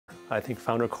I think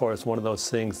FounderCorps is one of those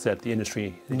things that the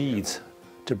industry needs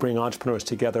to bring entrepreneurs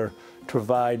together, to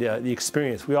provide the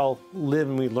experience. We all live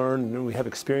and we learn and we have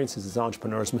experiences as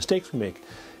entrepreneurs, mistakes we make,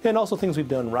 and also things we've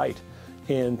done right.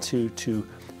 And to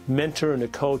mentor and to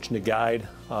coach and to guide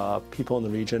people in the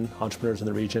region, entrepreneurs in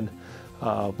the region,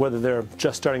 whether they're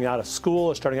just starting out of school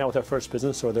or starting out with their first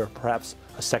business, or they're perhaps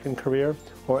a second career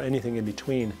or anything in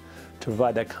between, to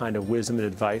provide that kind of wisdom and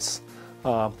advice.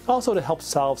 Also to help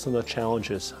solve some of the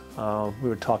challenges. We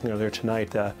were talking earlier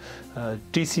tonight,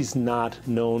 DC's not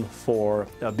known for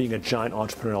being a giant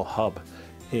entrepreneurial hub,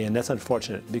 and that's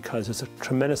unfortunate because there's a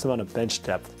tremendous amount of bench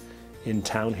depth in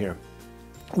town here.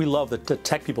 We love the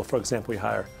tech people, for example, we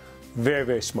hire. Very,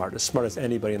 very smart, as smart as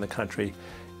anybody in the country.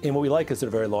 And what we like is they're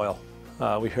very loyal.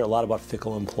 We hear a lot about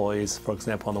fickle employees, for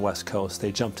example, on the West Coast.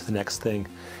 They jump to the next thing.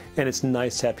 And it's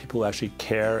nice to have people who actually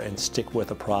care and stick with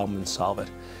a problem and solve it.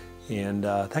 And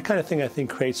that kind of thing, I think,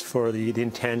 creates for the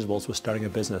intangibles with starting a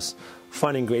business.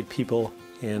 Finding great people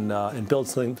and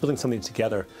building something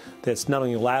together that's not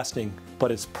only lasting,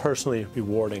 but it's personally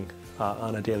rewarding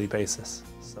on a daily basis.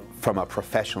 So. From a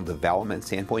professional development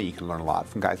standpoint, you can learn a lot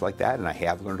from guys like that, and I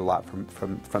have learned a lot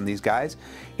from these guys.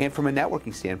 And from a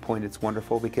networking standpoint, it's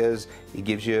wonderful because it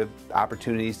gives you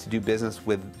opportunities to do business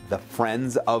with the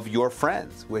friends of your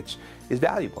friends, which is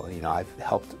valuable. You know, I've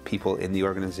helped people in the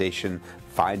organization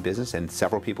find business, and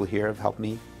several people here have helped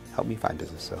me find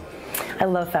business. So I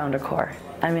love FounderCorps.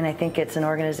 I mean, I think it's an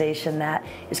organization that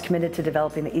is committed to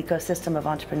developing the ecosystem of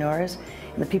entrepreneurs.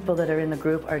 And the people that are in the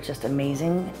group are just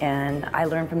amazing, and I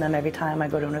learn from them every time I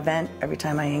go to an event, every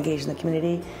time I engage in the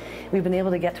community. We've been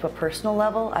able to get to a personal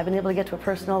level. I've been able to get to a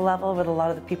personal level with a lot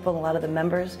of the people, a lot of the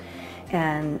members,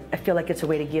 and I feel like it's a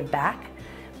way to give back,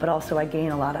 but also I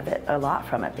gain a lot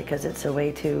from it, because it's a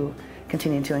way to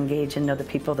continue to engage and know the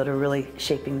people that are really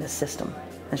shaping this system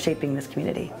and shaping this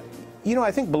community. You know,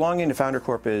 I think belonging to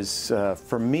FounderCorps is,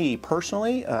 for me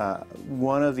personally,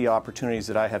 one of the opportunities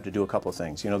that I have to do a couple of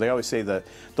things. You know, they always say that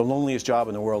the loneliest job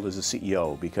in the world is a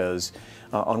CEO, because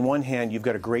on one hand, you've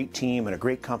got a great team and a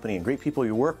great company and great people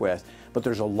you work with, but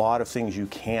there's a lot of things you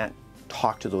can't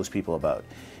talk to those people about.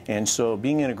 And so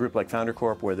being in a group like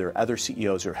FounderCorps, where there are other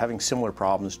CEOs who are having similar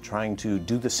problems, trying to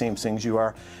do the same things you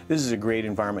are, this is a great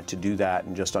environment to do that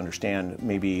and just understand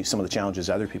maybe some of the challenges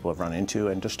other people have run into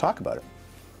and just talk about it.